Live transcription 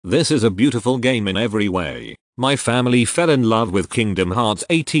This is a beautiful game in every way. My family fell in love with Kingdom Hearts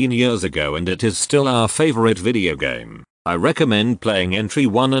 18 years ago and it is still our favorite video game. I recommend playing entry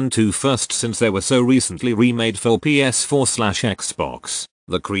 1 and 2 first since they were so recently remade for PS4/Xbox.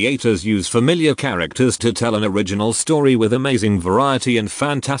 The creators use familiar characters to tell an original story with amazing variety and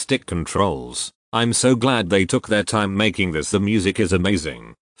fantastic controls. I'm so glad they took their time making this. The music is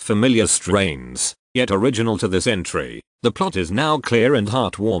amazing. Familiar strains, yet original to this entry. The plot is now clear and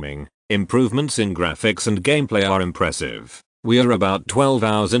heartwarming. Improvements in graphics and gameplay are impressive. We are about 12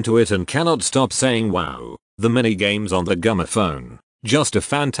 hours into it and cannot stop saying wow. The mini games on the Gummophone. Just a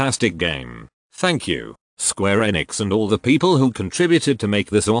fantastic game. Thank you, Square Enix and all the people who contributed to make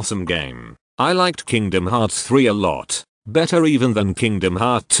this awesome game. I liked Kingdom Hearts 3 a lot. Better even than Kingdom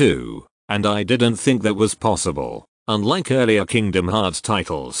Hearts 2. And I didn't think that was possible. Unlike earlier Kingdom Hearts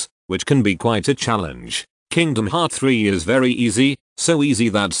titles, which can be quite a challenge, Kingdom Hearts 3 is very easy, so easy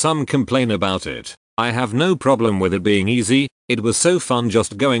that some complain about it. I have no problem with it being easy, it was so fun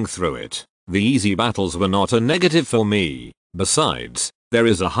just going through it. The easy battles were not a negative for me. Besides, there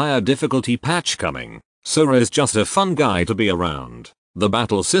is a higher difficulty patch coming. Sora is just a fun guy to be around. The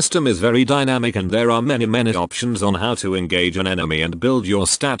battle system is very dynamic and there are many options on how to engage an enemy and build your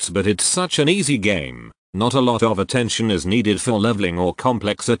stats, but it's such an easy game. Not a lot of attention is needed for leveling or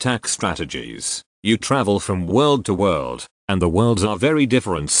complex attack strategies. You travel from world to world, and the worlds are very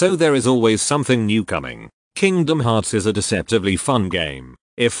different, so there is always something new coming. Kingdom Hearts is a deceptively fun game.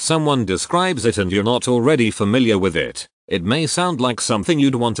 If someone describes it and you're not already familiar with it, it may sound like something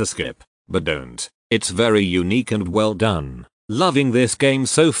you'd want to skip, but don't. It's very unique and well done. Loving this game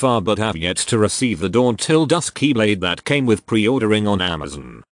so far, but have yet to receive the Dawn Till Dusk Keyblade that came with pre-ordering on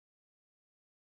Amazon.